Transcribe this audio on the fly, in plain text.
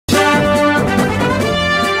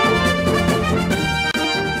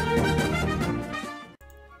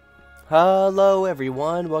Hello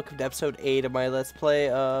everyone, welcome to episode 8 of my Let's Play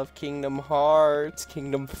of Kingdom Hearts,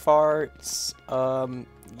 Kingdom Farts.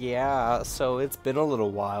 Yeah, so it's been a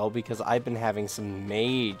little while because I've been having some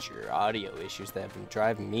major audio issues that have been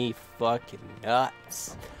driving me fucking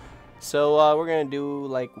nuts. So, we're gonna do,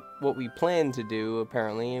 like, what we planned to do,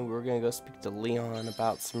 apparently, and we're gonna go speak to Leon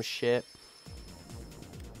about some shit.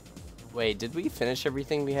 Wait, did we finish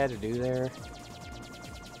everything we had to do there?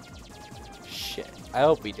 Shit. I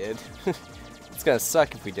hope we did. It's gonna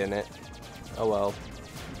suck if we didn't. Oh well.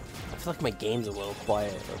 I feel like my game's a little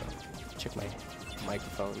quiet. Hold on. Check my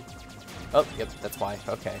microphone. Oh, yep, that's why.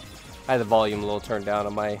 Okay. I had the volume a little turned down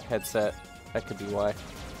on my headset. That could be why.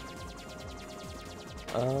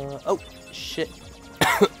 Oh, shit.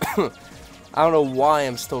 I don't know why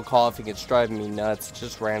I'm still coughing. It's driving me nuts. It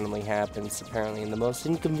just randomly happens, apparently, in the most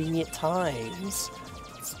inconvenient times.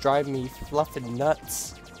 It's driving me fluffing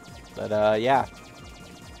nuts. But, yeah.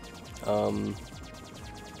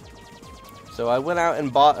 So I went out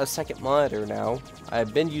and bought a second monitor now.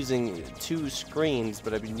 I've been using 2 screens,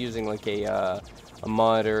 but I've been using like a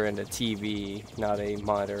monitor and a TV, not a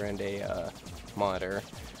monitor and a monitor.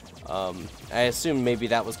 I assumed maybe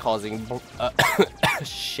that was causing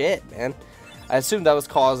shit, man. I assumed that was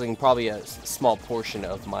causing probably a small portion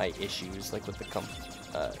of my issues, like with the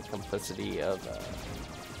complexity of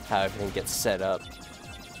how everything gets set up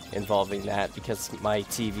involving that, because my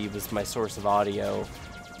TV was my source of audio,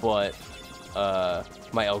 but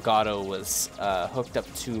my Elgato was hooked up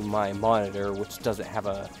to my monitor, which doesn't have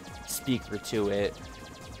a speaker to it,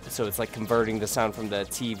 so it's like converting the sound from the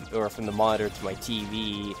TV or from the monitor to my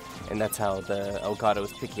TV, and that's how the Elgato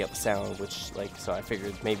is picking up sound, which, like, so I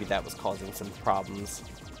figured maybe that was causing some problems.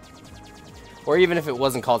 Or even if it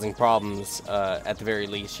wasn't causing problems, at the very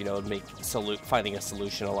least, you know, it'd make finding a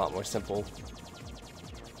solution a lot more simple.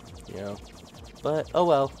 You know, but oh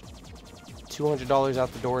well. $200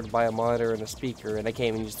 out the door to buy a monitor and a speaker, and I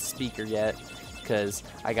can't even use the speaker yet because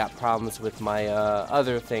I got problems with my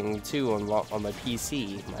other thing too on my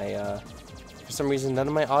PC. For some reason, none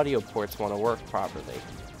of my audio ports want to work properly.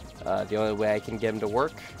 The only way I can get them to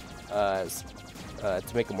work is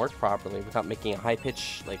to make them work properly without making a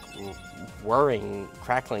high-pitched, like, whirring,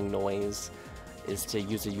 crackling noise is to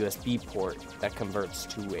use a USB port that converts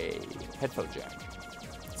to a headphone jack.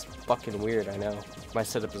 Fucking weird, I know. My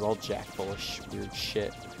setup is all jack full of weird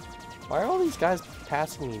shit. Why are all these guys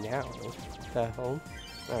passing me now? What the hell?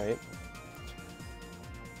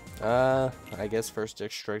 Alright. I guess first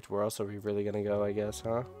district. Where else are we really gonna go, I guess,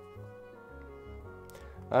 huh?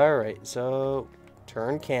 Alright, so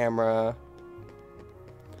turn camera.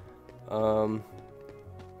 So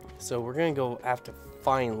we're gonna go have to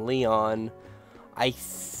find Leon. I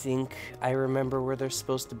think I remember where they're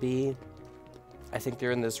supposed to be. I think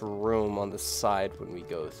they're in this room on the side when we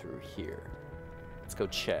go through here. Let's go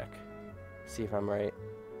check. See if I'm right.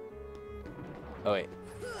 Oh, wait.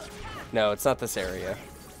 No, it's not this area.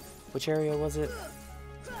 Which area was it?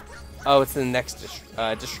 Oh, it's in the next district.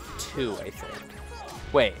 District 2, I think.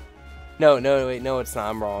 Wait. No, wait. No, it's not.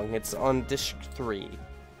 I'm wrong. It's on District 3.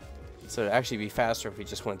 So it'd actually be faster if we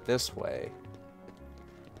just went this way.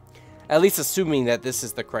 At least assuming that this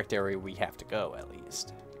is the correct area we have to go, at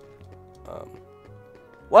least.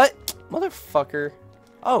 What? Motherfucker.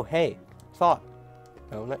 Oh, hey. Thought.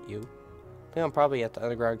 No, not you. I think I'm probably at the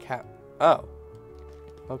underground cap. Oh.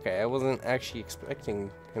 Okay, I wasn't actually expecting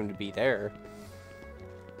him to be there.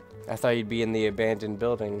 I thought he'd be in the abandoned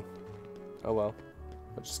building. Oh well.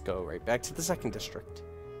 We'll just go right back to the second district.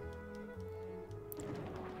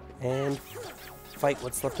 And fight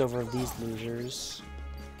what's left over of these losers.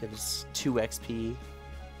 Give us 2 XP.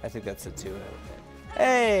 I think that's it too.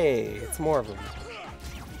 Hey! It's more of them.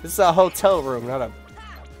 This is a hotel room, not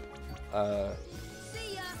a...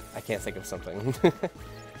 I can't think of something.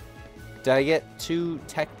 Did I get 2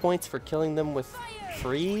 tech points for killing them with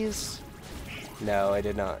freeze? No, I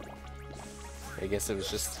did not. I guess it was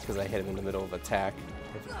just because I hit him in the middle of his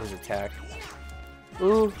attack.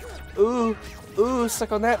 Ooh, ooh, ooh,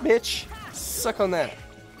 suck on that, bitch! Suck on that.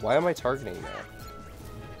 Why am I targeting that?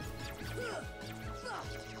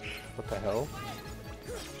 What the hell?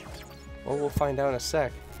 Well, we'll find out in a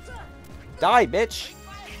sec. Die, bitch!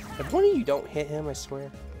 If one of you don't hit him, I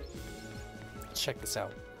swear. Let's check this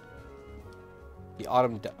out. The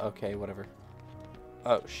autumn... Okay, whatever.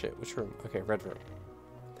 Oh, shit. Which room? Okay, red room.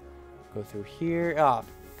 Go through here. Ah,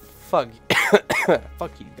 fuck.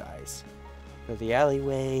 Fuck you guys. Go the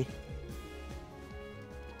alleyway.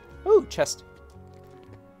 Ooh, chest.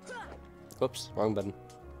 Whoops, wrong button.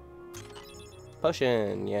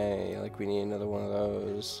 Potion, yay, like we need another one of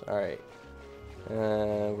those. Alright.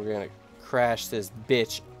 We're gonna crash this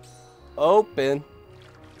bitch Open.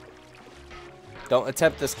 Don't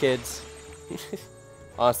attempt this, kids.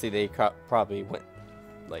 Honestly, they probably went,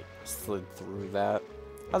 like, slid through that.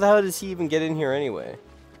 How the hell does he even get in here anyway?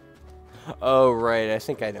 Oh, right. I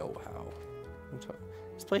think I know how.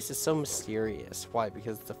 This place is so mysterious. Why?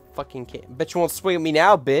 Because it's a fucking can't. Bet you won't swing at me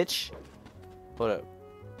now, bitch. Hold up.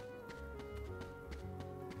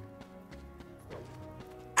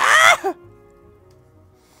 Ah!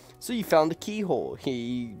 So you found the keyhole.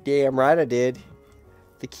 Damn right I did.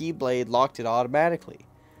 The keyblade locked it automatically.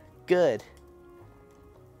 Good.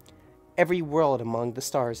 Every world among the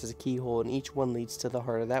stars has a keyhole, and each one leads to the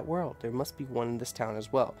heart of that world. There must be one in this town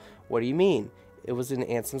as well. What do you mean? It was in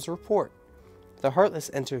Ansem's report. The Heartless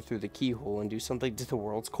enter through the keyhole and do something to the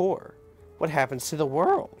world's core. What happens to the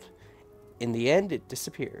world? In the end, it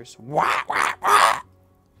disappears. Wah, wah, wah!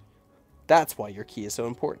 That's why your key is so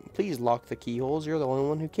important. Please lock the keyholes. You're the only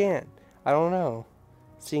one who can. I don't know.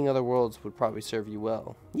 Seeing other worlds would probably serve you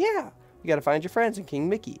well. Yeah, you gotta find your friends in King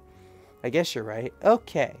Mickey. I guess you're right.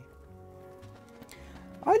 Okay.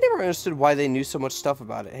 I never understood why they knew so much stuff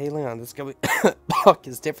about it. Hey, Leon, this guy block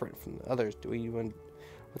is different from the others.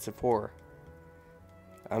 What's it for?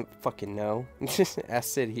 I don't fucking know.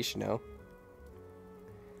 Ask Sid, he should know.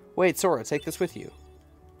 Wait, Sora, take this with you.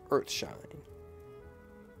 Earthshine.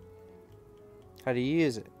 How do you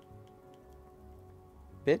use it?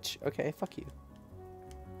 Bitch? Okay, fuck you.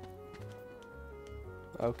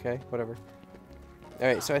 Okay, whatever.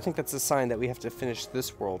 Alright, so I think that's a sign that we have to finish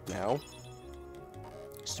this world now.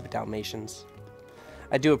 Stupid Dalmatians.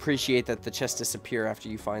 I do appreciate that the chests disappear after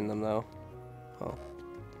you find them, though. Oh.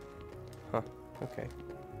 Huh. Okay.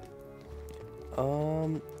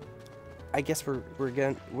 I guess we're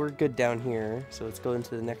good down here. So let's go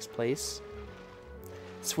into the next place.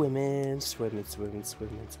 Swimming.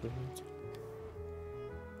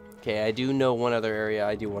 Okay, I do know one other area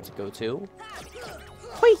I do want to go to.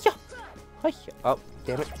 Hi-ya! Hi-ya! Oh,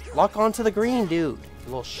 damn it! Lock onto the green, dude. You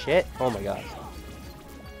little shit. Oh my god.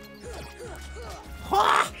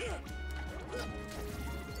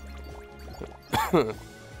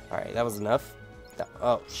 Alright, that was enough.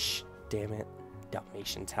 Oh, damn it.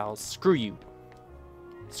 Dalmatian towels. Screw you.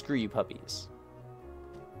 Screw you, puppies.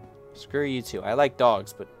 Screw you too. I like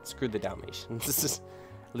dogs, but screw the Dalmatians. This is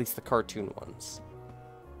at least the cartoon ones.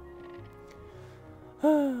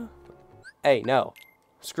 Hey, no.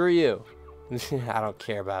 Screw you. I don't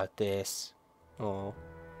care about this. Oh,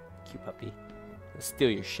 cute puppy. Let's steal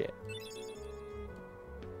your shit.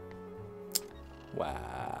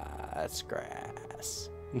 Wow, that's grass.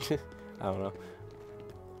 I don't know.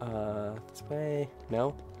 This way?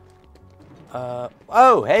 No?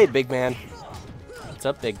 Oh, hey, big man. What's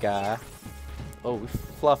up, big guy? Oh, we're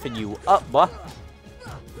fluffing you up, boy.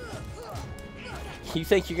 You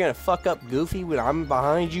think you're gonna fuck up Goofy when I'm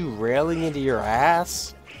behind you railing into your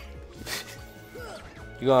ass?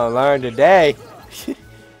 You're gonna learn today.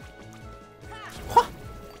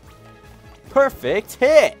 Perfect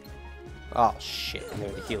hit! Oh shit, and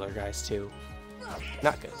they're the healer guys too.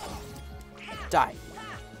 Not good. Die.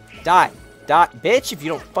 Die. Die. Bitch, if you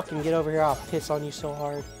don't fucking get over here, I'll piss on you so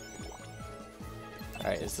hard.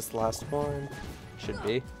 Alright, is this the last one? Should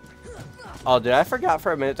be. Oh, dude, I forgot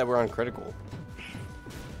for a minute that we're on critical.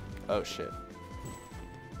 Oh shit.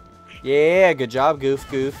 Yeah, good job, Goof.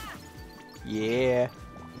 Yeah.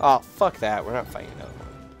 Oh, fuck that. We're not fighting another one.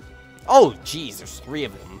 Oh, jeez, there's 3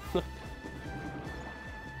 of them.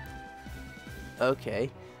 Okay.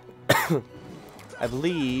 I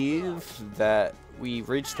believe that we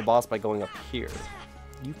reached the boss by going up here.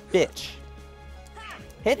 You bitch.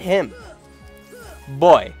 Hit him.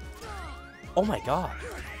 Boy. Oh my god.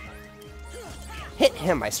 Hit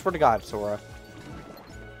him, I swear to god, Sora.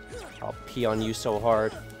 I'll pee on you so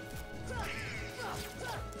hard.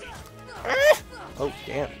 Oh,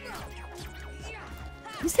 damn.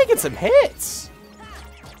 He's taking some hits.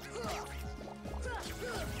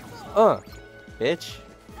 Bitch.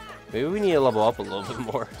 Maybe we need to level up a little bit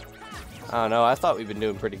more. I don't know. I thought we've been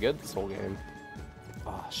doing pretty good this whole game.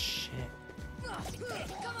 Oh, shit.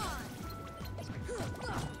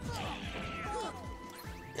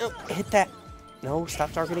 Oh, hit that. No,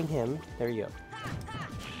 stop targeting him. There you go.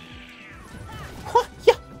 Huh,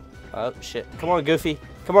 yeah. Oh, shit. Come on, Goofy.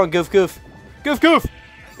 Come on, Goof. Goof.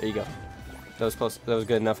 There you go. That was close. That was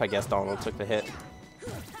good enough, I guess. Donald took the hit.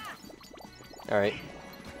 Alright.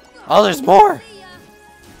 Oh, there's more!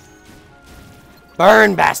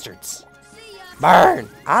 Burn, bastards! Burn!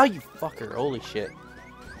 Ow, you fucker. Holy shit.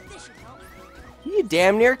 You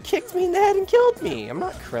damn near kicked me in the head and killed me. I'm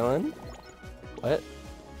not Krillin. What?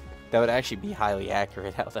 That would actually be highly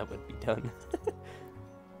accurate how that would be done.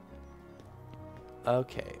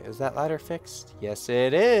 Okay, is that ladder fixed? Yes,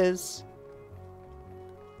 it is.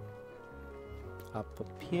 Up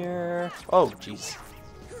here. Oh, jeez.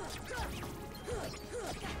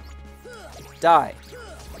 Die.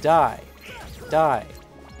 Die. Die.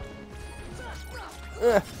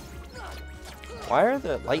 Ugh. Why are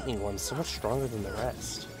the lightning ones so much stronger than the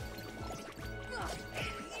rest?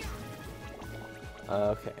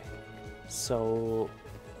 Okay. So,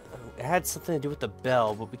 it had something to do with the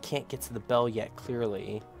bell, but we can't get to the bell yet,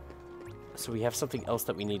 clearly. So we have something else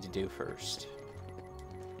that we need to do first.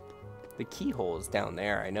 The keyhole is down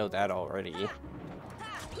there. I know that already.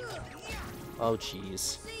 Oh,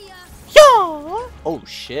 jeez. Yeah! Oh,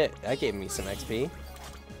 shit. That gave me some XP.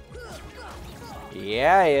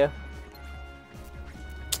 Yeah.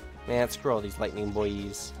 Man, screw all these lightning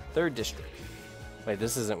boys. 3rd district. Wait,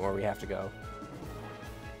 this isn't where we have to go.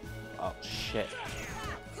 Oh, shit.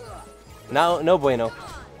 No, no bueno.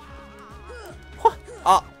 Huh.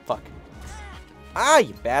 Oh, fuck. Ah,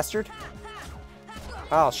 you bastard.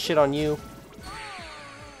 I'll shit on you.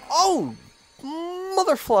 Oh,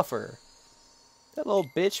 mother fluffer. That little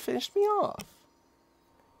bitch finished me off.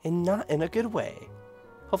 And not in a good way.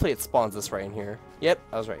 Hopefully it spawns us right in here. Yep,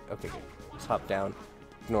 I was right. Okay, good. Let's hop down.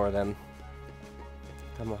 Ignore them.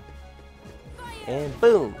 Come on. And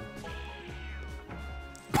boom.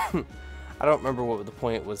 I don't remember what the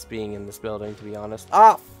point was being in this building, to be honest.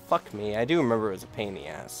 Ah, fuck me. I do remember it was a pain in the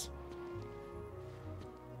ass.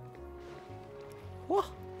 Wah.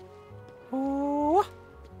 Wah.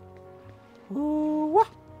 Wah.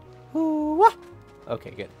 Wah.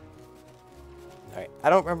 Okay, good. Alright, I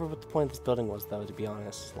don't remember what the point of this building was, though, to be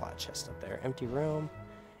honest. There's a lot of chests up there. Empty room.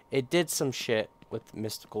 It did some shit with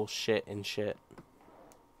mystical shit and shit.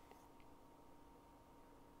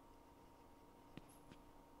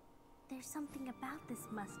 There's something about this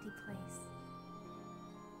musty place.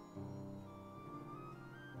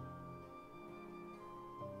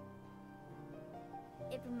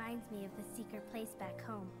 It reminds me of the secret place back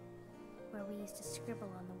home, where we used to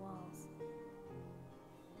scribble on the walls.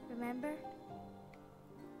 Remember?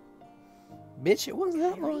 Bitch, it wasn't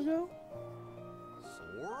that long ago.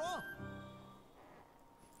 Sora?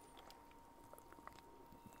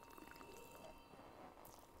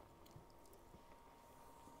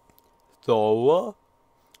 So,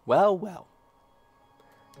 well, well.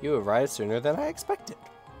 You arrived sooner than I expected.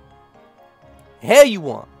 Hell you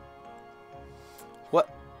want?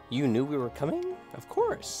 What? You knew we were coming? Of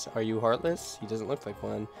course. Are you heartless? He doesn't look like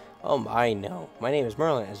one. Oh, I know. My name is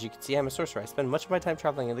Merlin. As you can see, I'm a sorcerer. I spend much of my time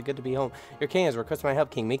traveling, and it's good to be home. Your king has requested my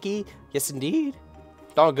help, King Mickey. Yes, indeed.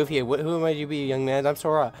 Donald Goofy, who might you be, young man? I'm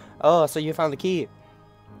Sora. Oh, so you found the key.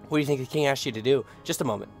 What do you think the king asked you to do? Just a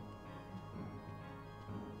moment.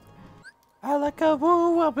 I like a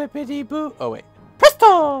woo, a whippity boo. Oh, wait.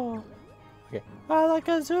 Presto! Okay. I like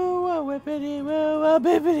a zoo, a whippity woo, a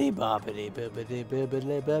bippity boppity bippity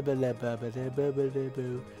bibbity bibbity bibbity bibbity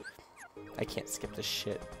boo. I can't skip this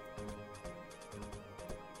shit.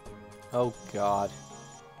 Oh, God.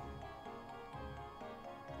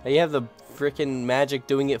 Now you have the freaking magic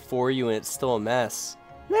doing it for you and it's still a mess.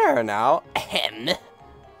 There now. Ahem.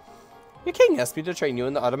 Your king asked me to train you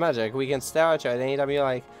in the auto magic. We can stare at you at any time you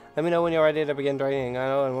like. Let me know when you're ready to begin training. I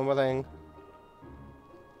know, and one more thing.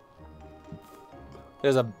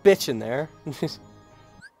 There's a bitch in there.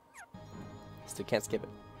 Still can't skip it.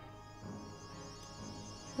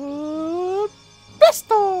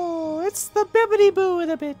 Besto! It's the bibbity boo of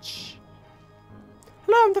the bitch.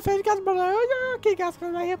 Hello, I'm the fairy godmother. Oh, yeah, king asked me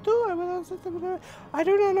I have too. I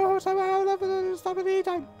do not know how to stop at any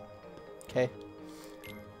time. Okay.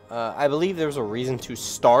 I believe there's a reason to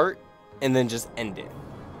start and then just end it.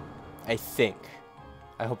 I think.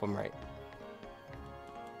 I hope I'm right.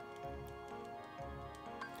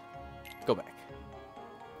 Go back.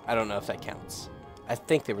 I don't know if that counts. I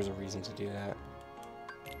think there was a reason to do that.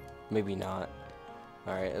 Maybe not.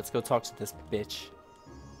 Alright, let's go talk to this bitch.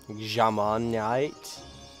 Jamanite.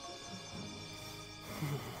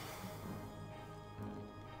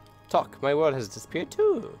 Talk, my world has disappeared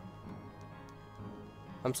too.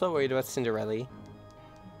 I'm so worried about Cinderella.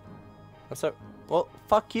 I'm so... Well,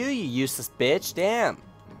 fuck you, you useless bitch. Damn.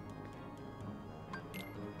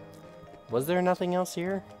 Was there nothing else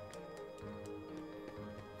here?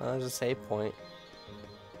 There's a save point.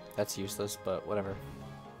 That's useless, but whatever.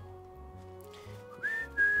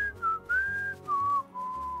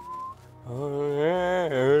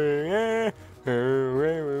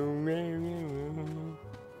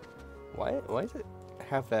 Why does it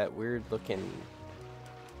have that weird looking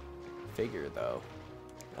figure though?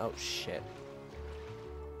 Oh shit.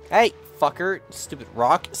 Hey, fucker! Stupid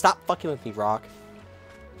rock! Stop fucking with me, rock!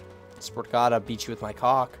 Swear to God, I'll beat you with my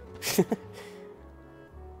cock.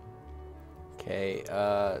 Okay,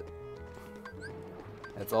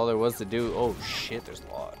 that's all there was to do. Oh shit, there's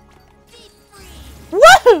a lot.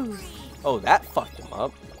 Woohoo! Oh, that fucked him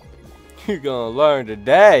up. You're gonna learn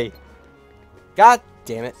today. God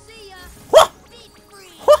damn it. Wah!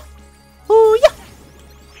 Wah! Ooh, yeah!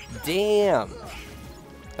 Damn.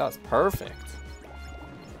 That was perfect.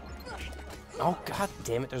 Oh, god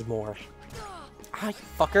damn it, there's more. Ah, you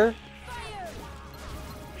fucker.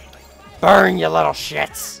 Burn, you little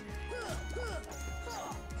shits.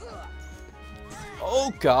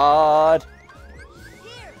 Oh, god.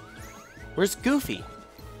 Where's Goofy?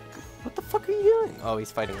 What the fuck are you doing? Oh,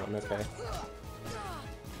 he's fighting one. Okay.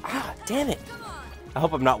 Ah, damn it. I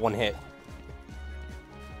hope I'm not one hit.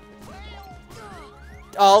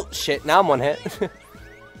 Oh, shit. Now I'm one hit.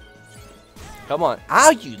 Come on.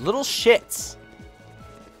 Ow, you little shits.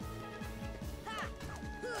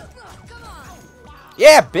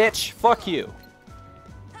 Yeah, bitch. Fuck you.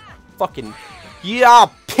 Fucking. Yeah,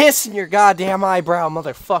 I'll piss in your goddamn eyebrow,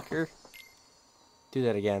 motherfucker. Do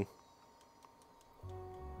that again.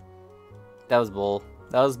 That was bull.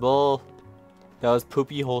 That was bull. That was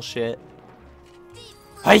poopy hole shit.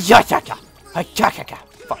 Fuck.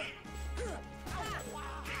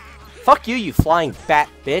 Fuck you, you flying bat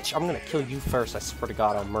bitch. I'm gonna kill you first. I swear to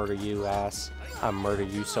God, I'll murder you, ass. I'll murder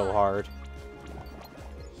you so hard.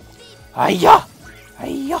 Hiya!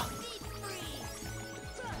 Hiya!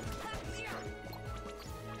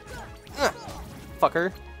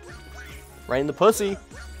 Fucker. Right in the pussy.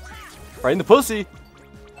 Right in the pussy.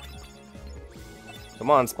 Come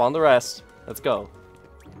on, spawn the rest. Let's go.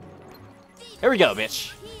 Here we go,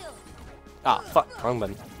 bitch. Ah, fuck. Wrong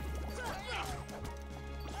button.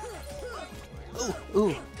 Ooh,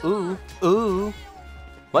 ooh, ooh, ooh.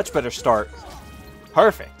 Much better start.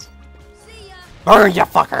 Perfect. Burn, ya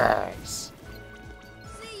fuckers!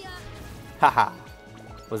 Haha.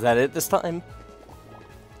 Was that it this time?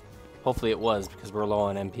 Hopefully it was, because we're low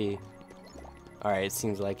on MP. Alright, it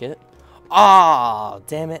seems like it. Oh,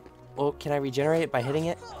 damn it. Well, can I regenerate it by hitting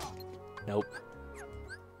it? Nope.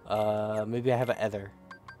 Maybe I have an ether.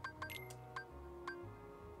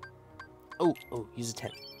 Oh, use a 10.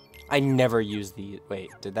 I never use the... Wait,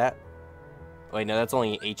 did that? Wait, no, that's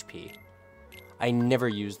only HP. I never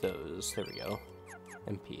use those. There we go.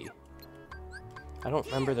 MP. I don't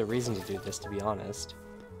remember the reason to do this, to be honest.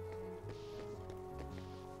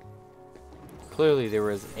 Clearly there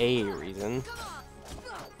was a reason.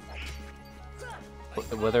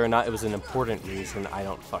 Whether or not it was an important reason, I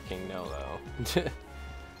don't fucking know,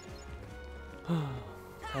 though.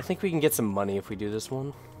 I think we can get some money if we do this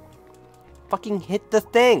one. Fucking hit the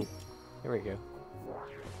thing! There we go.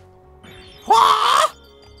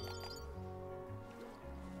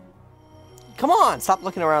 Come on! Stop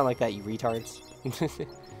looking around like that, you retards.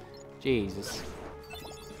 Jesus.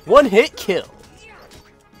 One hit kill!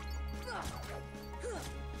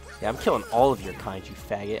 Yeah, I'm killing all of your kind, you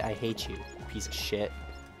faggot. I hate you, piece of shit.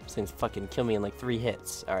 This thing's fucking kill me in like 3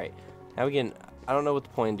 hits. Alright. Now we can... I don't know what the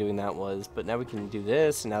point of doing that was, but now we can do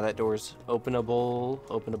this, and now that door's openable,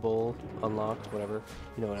 unlocked, whatever.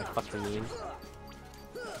 You know what I fucking mean.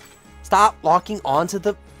 Stop locking onto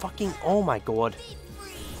the fucking... Oh my god.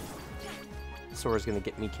 Sora's gonna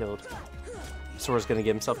get me killed. Sora's gonna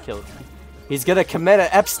get himself killed. He's gonna commit an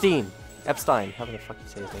Epstein. Epstein. How the fuck you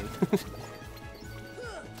say his name?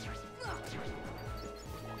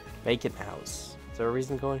 Vacant house. Is there a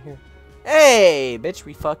reason to go in here? Hey, bitch,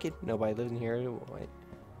 we fucking... Nobody lives in here. Why?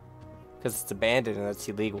 Because it's abandoned and that's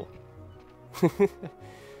illegal.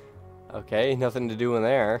 Okay, nothing to do in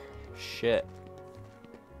there. Shit.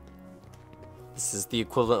 This is the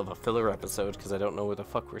equivalent of a filler episode because I don't know what the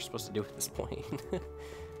fuck we're supposed to do at this point.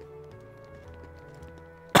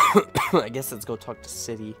 I guess let's go talk to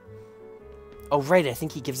City. Oh, right, I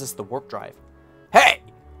think he gives us the warp drive. Hey!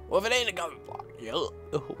 Well, if it ain't a gummy block,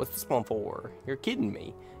 what's this one for? You're kidding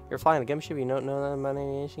me. You're flying a gummy ship, you don't know that my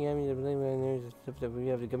name is we have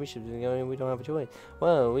the gummy ship, we don't have a choice.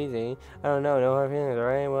 Well, we see. I don't know, no hard feelings,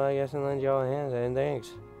 alright? Well, I guess I'll lend you all hands, and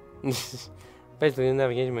thanks. Basically, the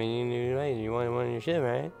navigation you want one in your ship,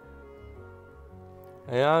 right?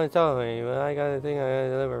 I always told me, well, I got the thing I gotta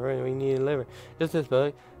deliver, right? We need to deliver. Just this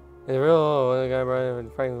book. It's real old. The guy brought it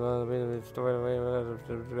and Frank stored away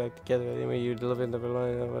back together. Anyway, you deliver the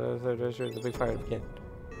the big fire again.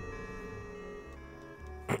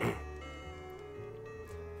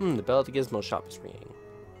 The bell at the Gizmo shop is ringing.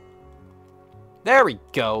 There we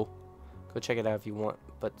go. Go check it out if you want,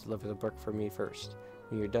 but deliver the book for me first.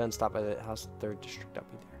 When you're done, stop by the house, 3rd district. I'll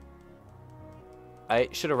be there. I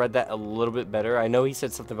should have read that a little bit better. I know he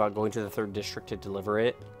said something about going to the 3rd district to deliver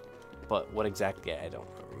it. but what exactly, I don't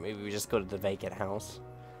remember. Maybe we just go to the vacant house.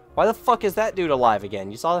 Why the fuck is that dude alive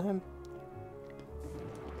again? You saw him?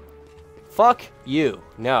 Fuck you.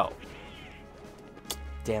 No.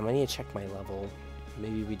 Damn, I need to check my level.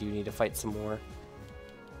 Maybe we do need to fight some more.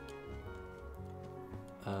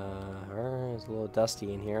 It's a little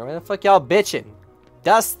dusty in here. Why the fuck y'all bitching?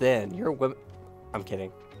 Dustin, you're women. I'm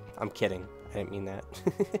kidding. I'm kidding. I didn't mean that.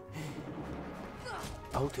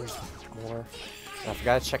 Oh, there's more. I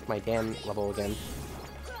forgot to check my damn level again.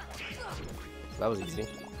 That was easy.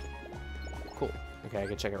 Cool. Okay, I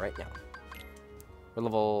can check it right now. We're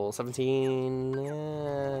level 17.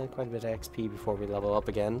 Quite a bit of XP before we level up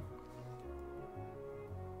again.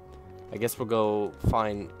 I guess we'll go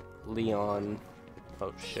find Leon.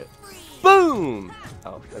 Oh shit. Boom!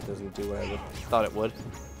 Oh, that doesn't do what I thought it would.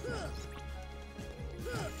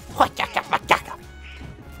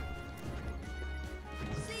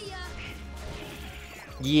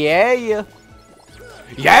 Yeah!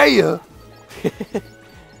 Yeah!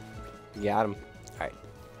 Got him. Alright.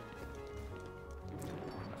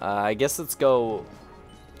 I guess let's go.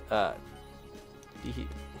 You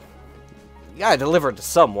gotta deliver it to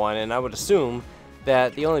someone, and I would assume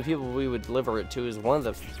that the only people we would deliver it to is one of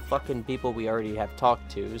the fucking people we already have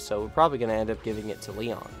talked to, so we're probably gonna end up giving it to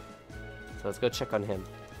Leon. So let's go check on him.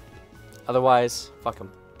 Otherwise, fuck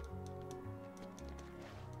him.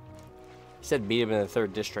 He said meet him in the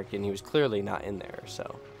 3rd district, and he was clearly not in there,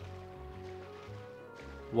 so.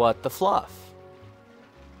 What the fluff?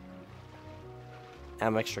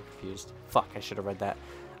 I'm extra confused. Fuck, I should have read that.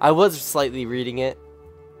 I was slightly reading it,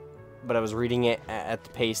 but I was reading it at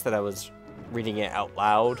the pace that I was reading it out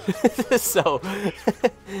loud. So,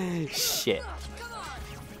 shit.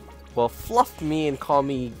 Well, fluff me and call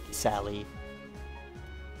me Sally.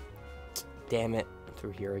 Damn it.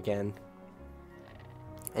 Through here again.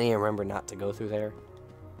 I need to remember not to go through there.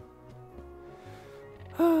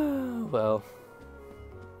 Well,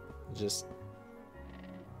 just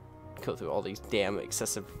go through all these damn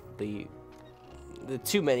excessively, the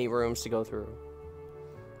too many rooms to go through.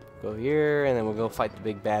 Go here, and then we'll go fight the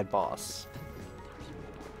big bad boss.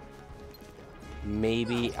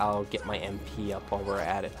 Maybe I'll get my MP up while we're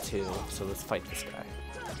at it too. So let's fight this guy.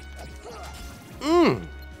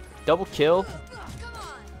 Double kill.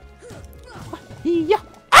 Yeah.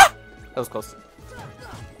 Ah! That was close.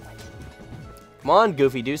 Come on,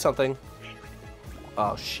 Goofy, do something.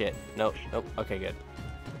 Oh shit. Nope. Nope. Okay, good.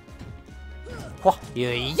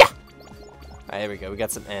 Yeah. Alright, there we go. We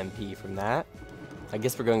got some MP from that. I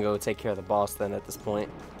guess we're gonna go take care of the boss then at this point.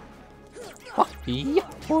 Yeah.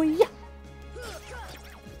 Oh yeah.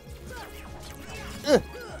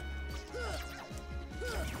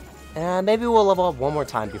 Maybe we'll level up one more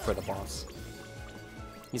time before the boss.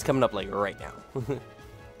 He's coming up like right now.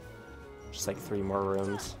 Just like 3 more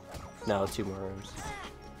rooms. No, 2 more rooms.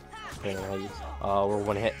 Oh, we're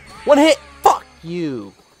 1 hit. 1 hit! Fuck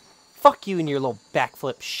you! Fuck you and your little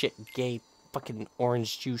backflip shit, gay fucking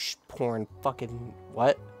orange juice porn fucking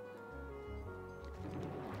what?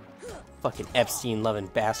 Fucking Epstein loving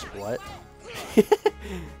bastard, what?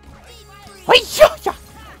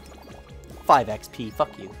 5 XP,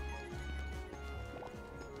 fuck you.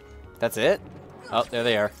 That's it? Oh, there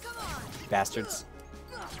they are. Bastards.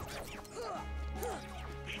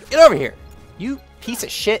 Get over here! You piece of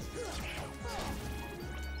shit!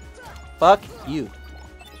 Fuck you.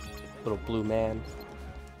 Little blue man.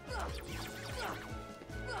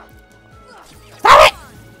 Stop it!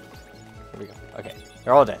 There we go. Okay.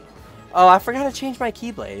 They're all dead. Oh, I forgot to change my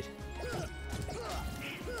keyblade.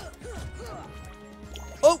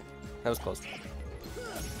 Oh! That was close.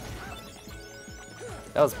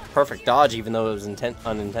 That was perfect dodge, even though it was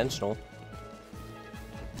unintentional.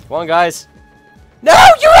 Come on, guys. No!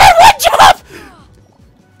 You had 1 jump!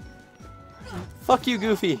 Fuck you,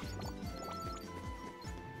 Goofy.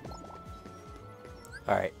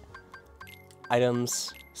 Alright.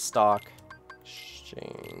 Items, stock,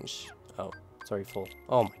 exchange. Oh, it's already full.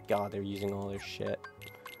 Oh my god, they're using all their shit.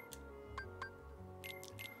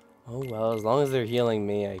 Oh well, as long as they're healing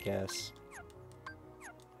me, I guess.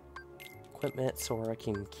 Equipment, Sora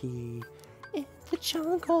King Key. In the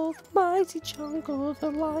jungle, the mighty jungle, the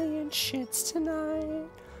lion shits tonight.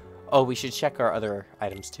 Oh, we should check our other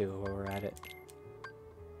items too while we're at it.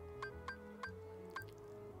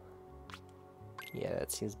 Yeah,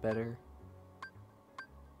 that seems better.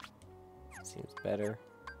 Seems better.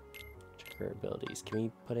 Check our abilities. Can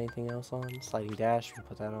we put anything else on? Sliding dash, we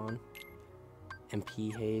put that on.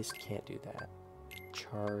 MP haste, can't do that.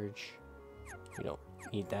 Charge. We don't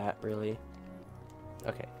need that really.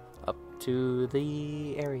 Okay, up to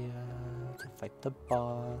the area to fight the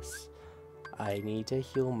boss. I need to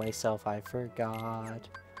heal myself. I forgot.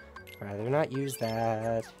 Rather not use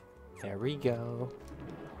that. There we go.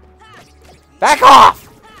 Back off!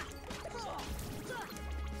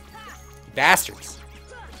 Bastards.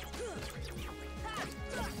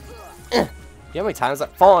 You know how many times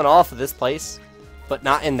I've fallen off of this place, but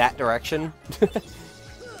not in that direction?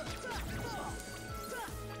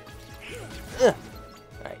 Alright.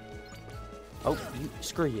 Oh,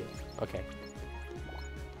 screw you. Okay.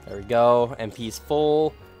 There we go. MP's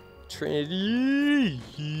full. Trinity.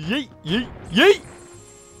 Yeet, yeet, yeet!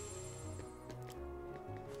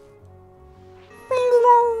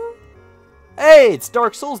 Hey, it's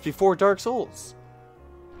Dark Souls before Dark Souls.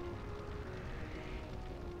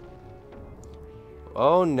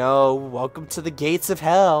 Oh no, welcome to the gates of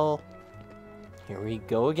hell. Here we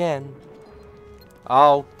go again.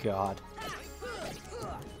 Oh god.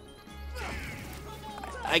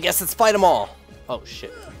 I guess let's fight them all. Oh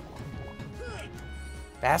shit.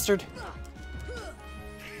 Bastard.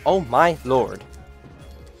 Oh my lord.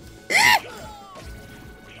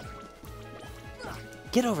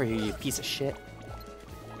 Get over here, you piece of shit.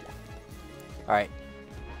 Alright.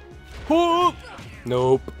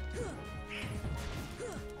 Nope.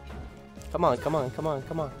 Come on, come on, come on,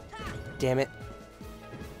 come on. Damn it.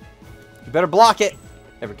 You better block it.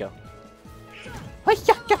 There we go.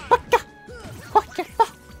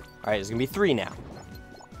 Alright, there's gonna be 3 now.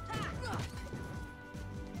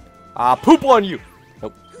 Ah, poop on you!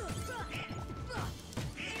 Nope.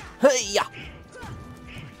 Hey-ya!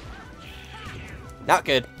 Not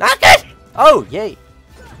good. Not good! Oh, yay.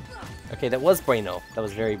 Okay, that was bueno. That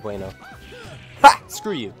was very bueno. Ha!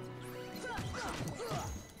 Screw you.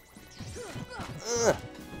 Ugh.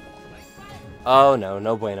 Oh, no.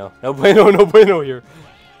 No bueno. No bueno. No bueno here.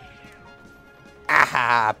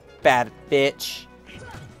 Aha! Bad bitch.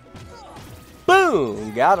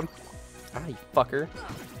 Boom! Got him. Ah, you fucker.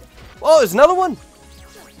 Whoa, there's another one!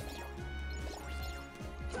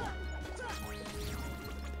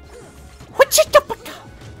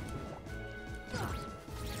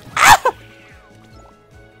 Ah!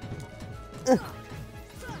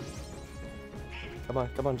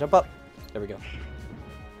 Come on, jump up. There we go.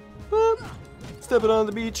 Boop. Stepping on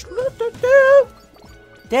the beach.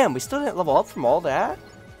 Damn, we still didn't level up from all that?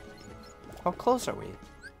 How close are we?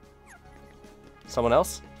 Someone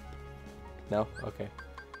else? No? Okay.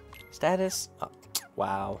 Status? Oh,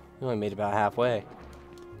 wow. We only made about halfway.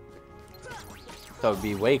 Thought would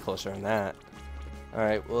be way closer than that.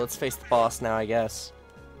 Alright, well let's face the boss now, I guess.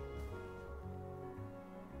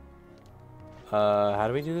 How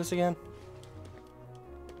do we do this again?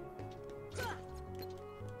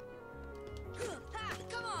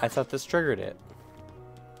 I thought this triggered it.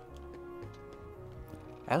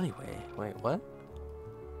 Alleyway. Wait, what?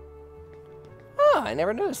 Oh, I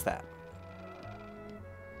never noticed that.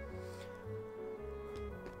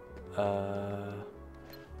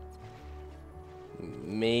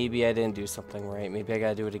 Maybe I didn't do something right. Maybe I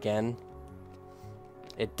gotta do it again.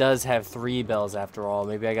 It does have 3 bells after all.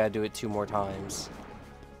 Maybe I gotta do it 2 more times.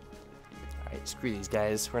 Alright, screw these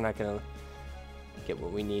guys. We're not gonna get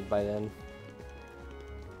what we need by then.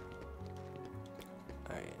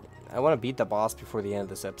 Alright, I want to beat the boss before the end of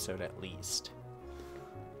this episode at least.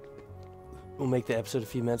 We'll make the episode a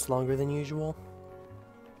few minutes longer than usual.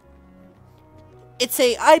 It's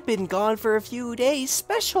a I've been gone for a few days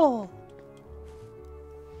special.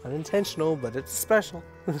 Unintentional, but it's special.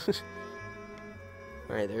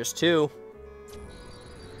 Alright, there's 2.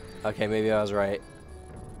 Okay, maybe I was right.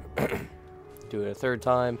 Do it a 3rd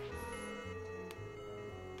time.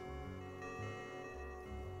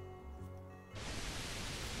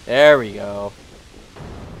 There we go.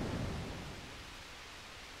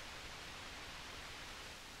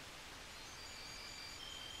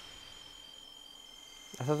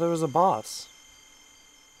 I thought there was a boss.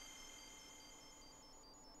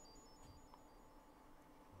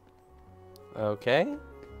 Okay.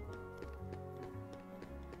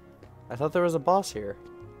 I thought there was a boss here.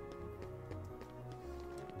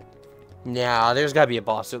 Nah, there's gotta be a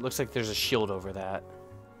boss. It looks like there's a shield over that.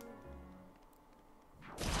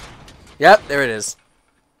 Yep, there it is.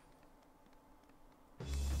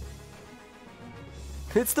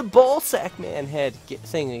 It's the ballsack man head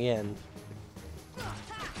thing again.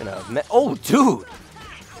 Oh, dude!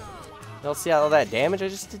 Y'all see all that damage I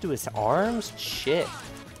just did to his arms? Shit.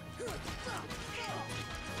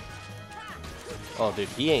 Oh, dude,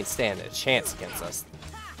 he ain't standing a chance against us.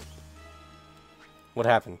 What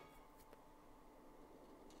happened?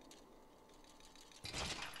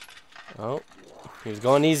 Oh, he was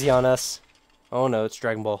going easy on us. Oh no, it's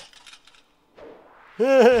Dragon Ball.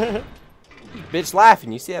 Bitch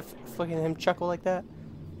laughing. You see that fucking him chuckle like that?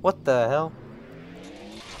 What the hell?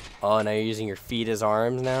 Oh, now you're using your feet as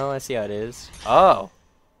arms now? I see how it is. Oh.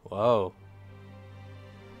 Whoa.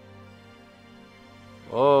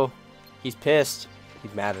 Whoa. He's pissed.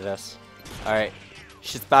 He's mad at us. Alright.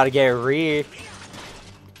 Shit's about to get real.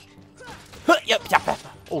 Yep.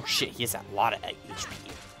 Oh shit, he has a lot of HP.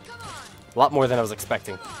 A lot more than I was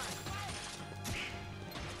expecting.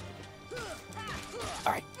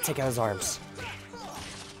 Alright, take out his arms.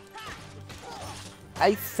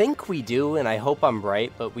 I think we do, and I hope I'm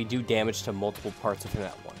right, but we do damage to multiple parts of him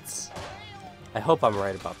at once. I hope I'm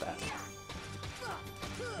right about that.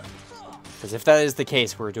 Because if that is the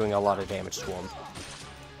case, we're doing a lot of damage to him.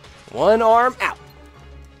 One arm out.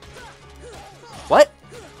 What?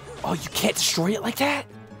 Oh, you can't destroy it like that?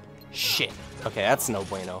 Shit. Okay, that's no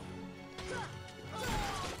bueno.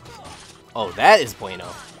 Oh, that is bueno.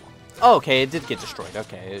 Oh, okay, it did get destroyed.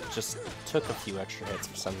 Okay, it just took a few extra hits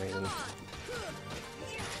for some reason.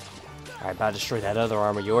 Alright, about to destroy that other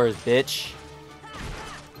arm of yours, bitch.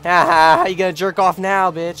 Haha, how you gonna jerk off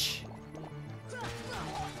now, bitch?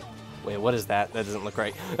 Wait, what is that? That doesn't look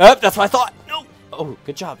right. Oh, that's what I thought! No! Oh,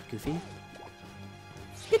 good job, Goofy.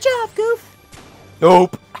 Good job, Goof!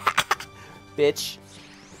 Nope! Bitch.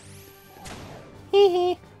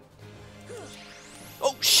 Hee.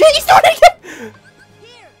 Oh, shit, he's starting it!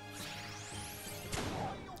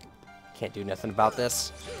 Can't do nothing about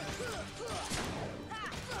this.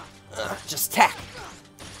 Just attack.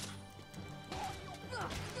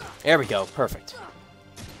 There we go. Perfect.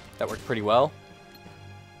 That worked pretty well.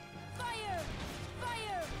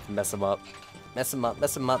 Mess him up. Mess him up.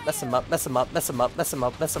 Mess him up. Mess him up. Mess him up. Mess him up. Mess him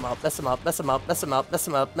up. Mess him up. Mess him up. Mess him up. Mess him up. Mess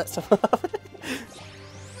him up. Mess him up.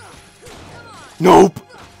 Nope.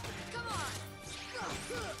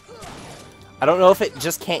 I don't know if it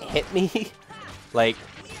just can't hit me. Like,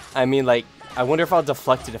 I mean, like, I wonder if I'll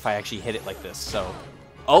deflect it if I actually hit it like this. So,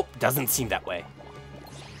 oh, doesn't seem that way.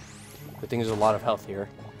 Good thing there's a lot of health here.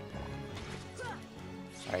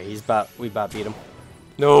 All right, we about beat him.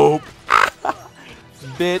 Nope.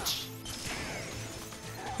 Bitch.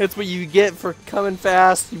 That's what you get for coming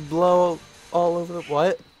fast. You blow all over the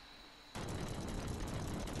what?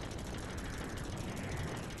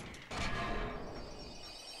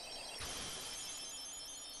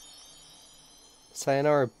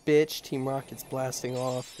 Sayonara, bitch. Team Rocket's blasting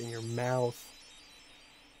off in your mouth.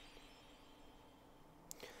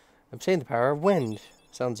 I'm saying the power of wind.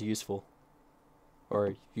 Sounds useful.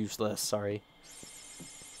 Or useless, sorry.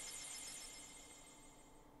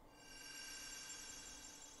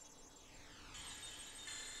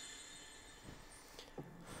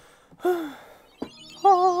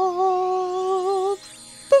 Oh,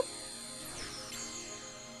 boop.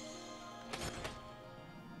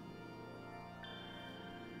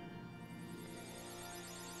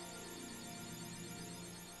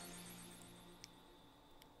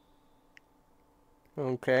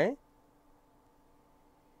 Okay.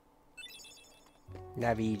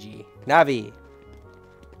 Navigi. Navi!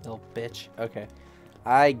 Little bitch. Okay.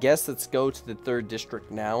 I guess let's go to the 3rd district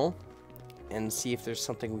now and see if there's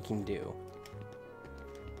something we can do.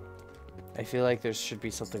 I feel like there should be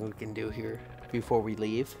something we can do here before we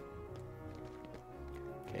leave.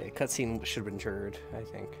 Okay, cutscene should have been triggered, I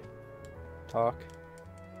think. Talk.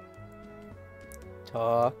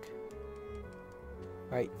 Talk.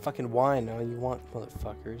 Alright, fucking whine all you want,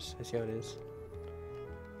 motherfuckers. I see how it is.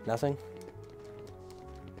 Nothing?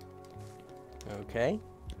 Okay.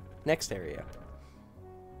 Next area.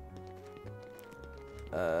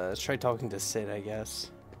 Let's try talking to Sid, I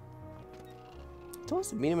guess. He told us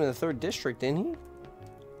to meet him in the 3rd district, didn't he?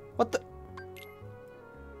 What the?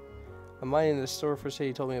 I'm minding the store for Sid.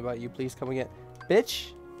 He told me about you. Please come again.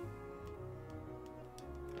 Bitch?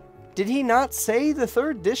 Did he not say the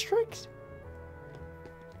 3rd district?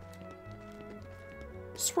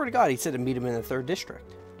 Swear to God, he said to meet him in the 3rd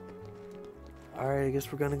district. Alright, I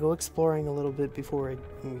guess we're gonna go exploring a little bit before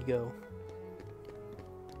we go.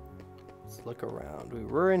 Let's look around. We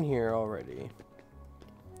were in here already.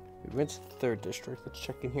 We went to the 3rd district. Let's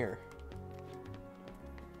check in here.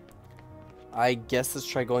 I guess let's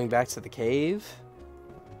try going back to the cave.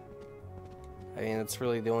 I mean, that's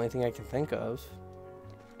really the only thing I can think of.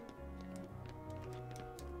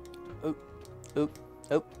 Oh, oh,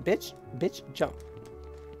 oh, bitch, jump.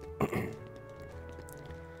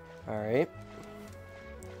 Alright.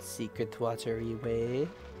 Secret waterway.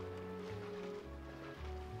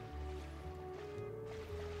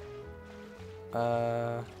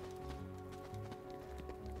 Oh.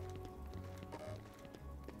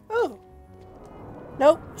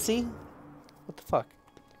 Nope. See? What the fuck?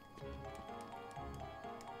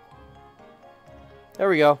 There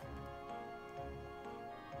we go.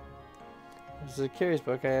 This is a curious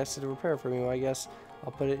book. I asked it to repair for me. Well, I guess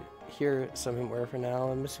I'll put it here somewhere for now.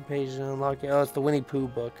 I'm missing pages and unlocking. Oh, it's the Winnie Pooh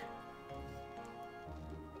book.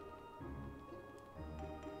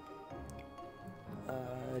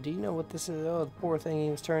 Do you know what this is? Oh, the poor thing, he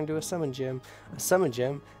was turned into a summon gem. A summon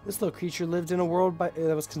gem? This little creature lived in a world that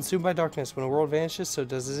was consumed by darkness. When a world vanishes, so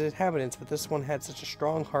does its inhabitants. But this one had such a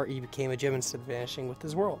strong heart, he became a gem instead of vanishing with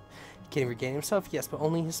his world. He can regain himself, yes, but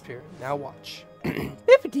only his spirit. Now watch.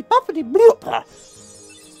 Bippity boppity bloop.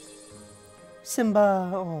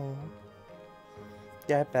 Simba, oh.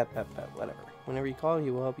 Yeah, whatever. Whenever you call, he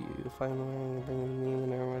will help you. You'll find the way to bring me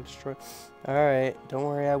and everyone destroy. Alright, don't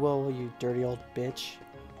worry, I will, you dirty old bitch.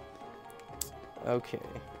 Okay.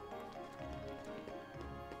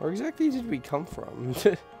 Where exactly did we come from?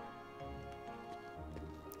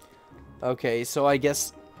 Okay, so I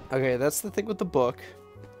guess... Okay, that's the thing with the book.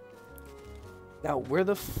 Now, where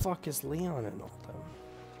the fuck is Leon and all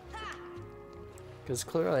them? Because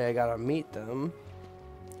clearly I gotta meet them.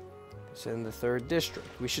 It's in the 3rd district.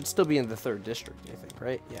 We should still be in the 3rd district, I think,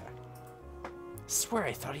 right? Yeah. I swear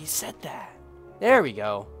I thought he said that. There we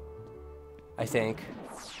go. I think.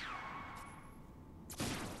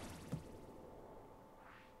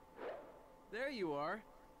 There you are.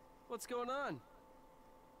 What's going on?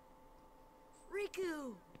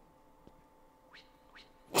 Riku!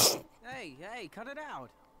 Hey, cut it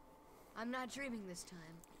out. I'm not dreaming this time.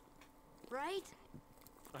 Right?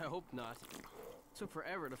 I hope not. Took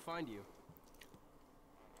forever to find you.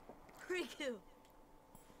 Riku!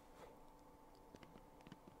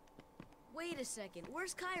 Wait a second,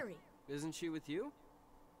 where's Kairi? Isn't she with you?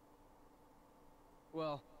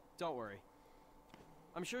 Well, don't worry.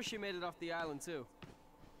 I'm sure she made it off the island too.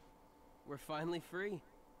 We're finally free.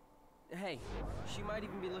 Hey, she might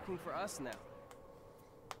even be looking for us now.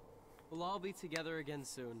 We'll all be together again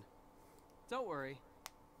soon. Don't worry.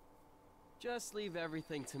 Just leave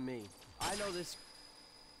everything to me. I know this.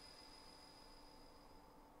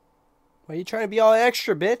 Why are you trying to be all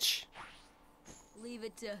extra, bitch? Leave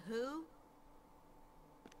it to who?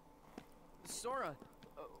 Sora,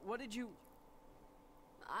 what did you...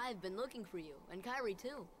 I've been looking for you, and Kairi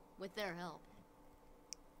too, with their help.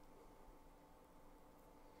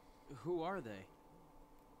 Who are they?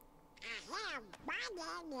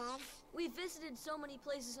 We visited so many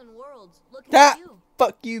places and worlds, looking Ah, for you.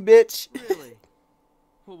 fuck you, bitch. Really?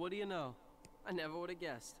 Well, what do you know? I never would have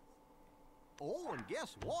guessed. Oh, and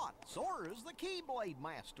guess what? Sora's the Keyblade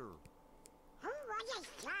Master.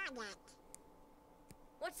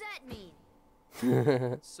 What's that mean?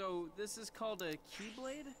 So, this is called a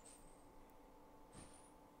Keyblade?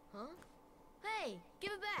 Huh? Hey,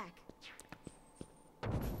 give it back.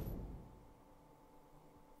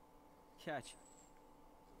 Catch.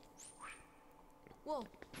 Whoa.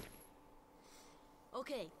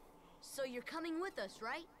 Okay, so you're coming with us,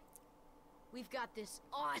 right? We've got this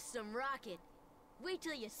awesome rocket. Wait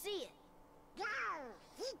till you see it. No,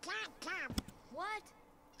 he can't come. What?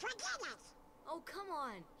 Forget it. Oh, come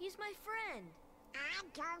on. He's my friend. I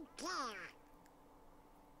don't care.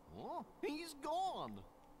 Oh, he's gone.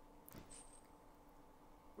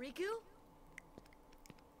 Riku?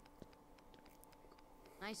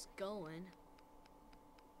 Nice going.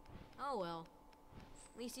 Oh well.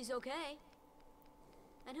 At least he's okay.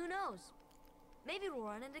 And who knows? Maybe we'll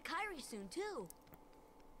run into Kairi soon too.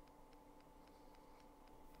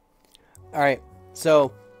 Alright,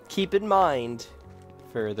 so keep in mind,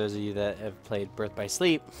 for those of you that have played Birth by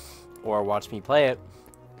Sleep, or watched me play it,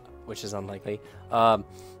 which is unlikely,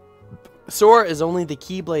 Sora is only the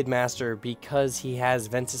Keyblade Master because he has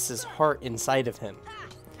Ventus's heart inside of him.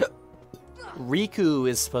 Riku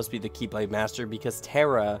is supposed to be the Keyblade Master because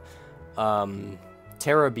Terra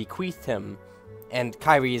bequeathed him, and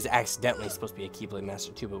Kairi is accidentally supposed to be a Keyblade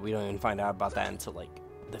Master too, but we don't even find out about that until like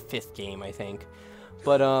the 5th game, I think.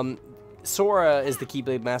 But Sora is the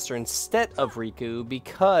Keyblade Master instead of Riku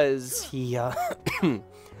because he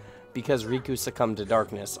because Riku succumbed to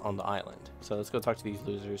darkness on the island. So let's go talk to these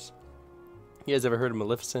losers. You guys ever heard of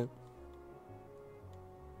Maleficent?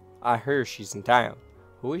 I heard she's in town.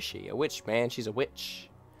 Who is she? A witch, man. She's a witch.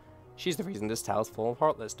 She's the reason this town's full of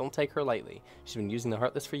Heartless. Don't take her lightly. She's been using the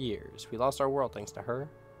Heartless for years. We lost our world thanks to her.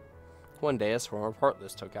 One day, a swarm of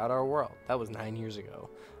Heartless took out our world. That was 9 years ago.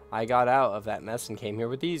 I got out of that mess and came here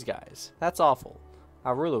with these guys. That's awful.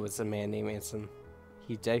 Our ruler was a man named Anson.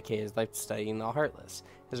 He dedicated his life to studying the Heartless.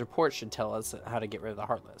 His report should tell us how to get rid of the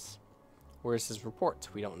Heartless. Where's his report?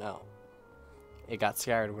 We don't know. It got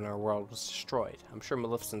scattered when our world was destroyed. I'm sure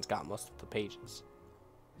Maleficent's got most of the pages.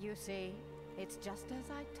 You see, it's just as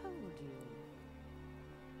I told you.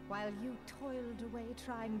 While you toiled away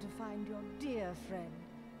trying to find your dear friend,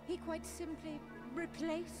 He quite simply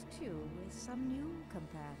replaced you with some new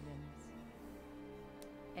companions.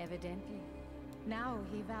 Evidently, now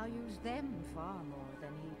he values them far more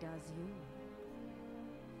than he does you.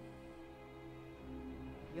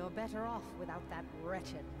 You're better off without that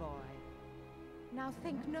wretched boy. Now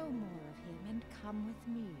think no more of him and come with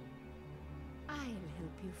me. I'll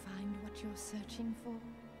help you find what you're searching for.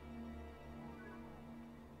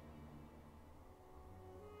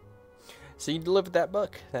 So you delivered that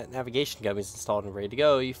book. That navigation gummy's installed and ready to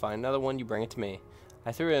go. You find another one, you bring it to me.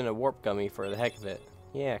 I threw in a warp gummy for the heck of it.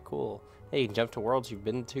 Yeah, cool. Hey, you can jump to worlds you've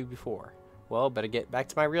been to before. Well, better get back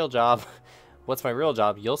to my real job. What's my real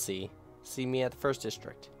job? You'll see. See me at the first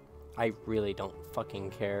district. I really don't fucking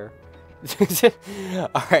care.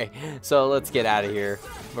 Alright, so let's get out of here.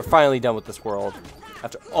 We're finally done with this world.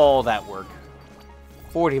 After all that work.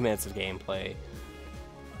 40 minutes of gameplay.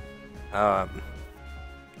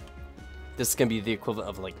 This is gonna be the equivalent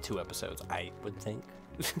of like 2 episodes, I would think.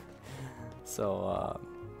 So,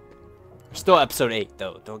 still episode 8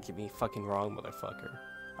 though. Don't get me fucking wrong, motherfucker.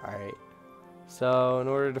 Alright. So, in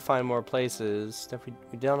order to find more places, have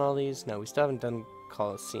we done all these? No, we still haven't done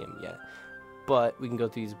Coliseum yet. But we can go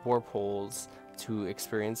through these warp holes to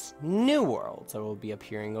experience new worlds that will be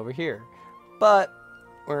appearing over here. But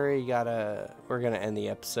we're gonna end the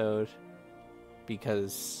episode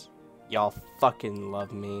because y'all fucking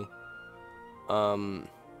love me.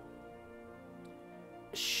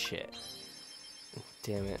 Shit.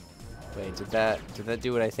 Damn it. Wait, did that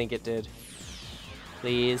do what I think it did?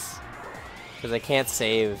 Please? Because I can't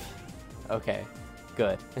save. Okay,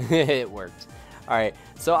 good. It worked. Alright,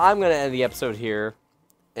 so I'm going to end the episode here.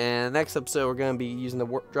 And next episode, we're going to be using the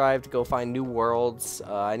warp drive to go find new worlds.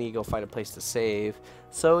 I need to go find a place to save.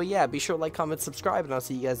 So yeah, be sure to like, comment, subscribe, and I'll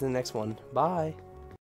see you guys in the next one. Bye.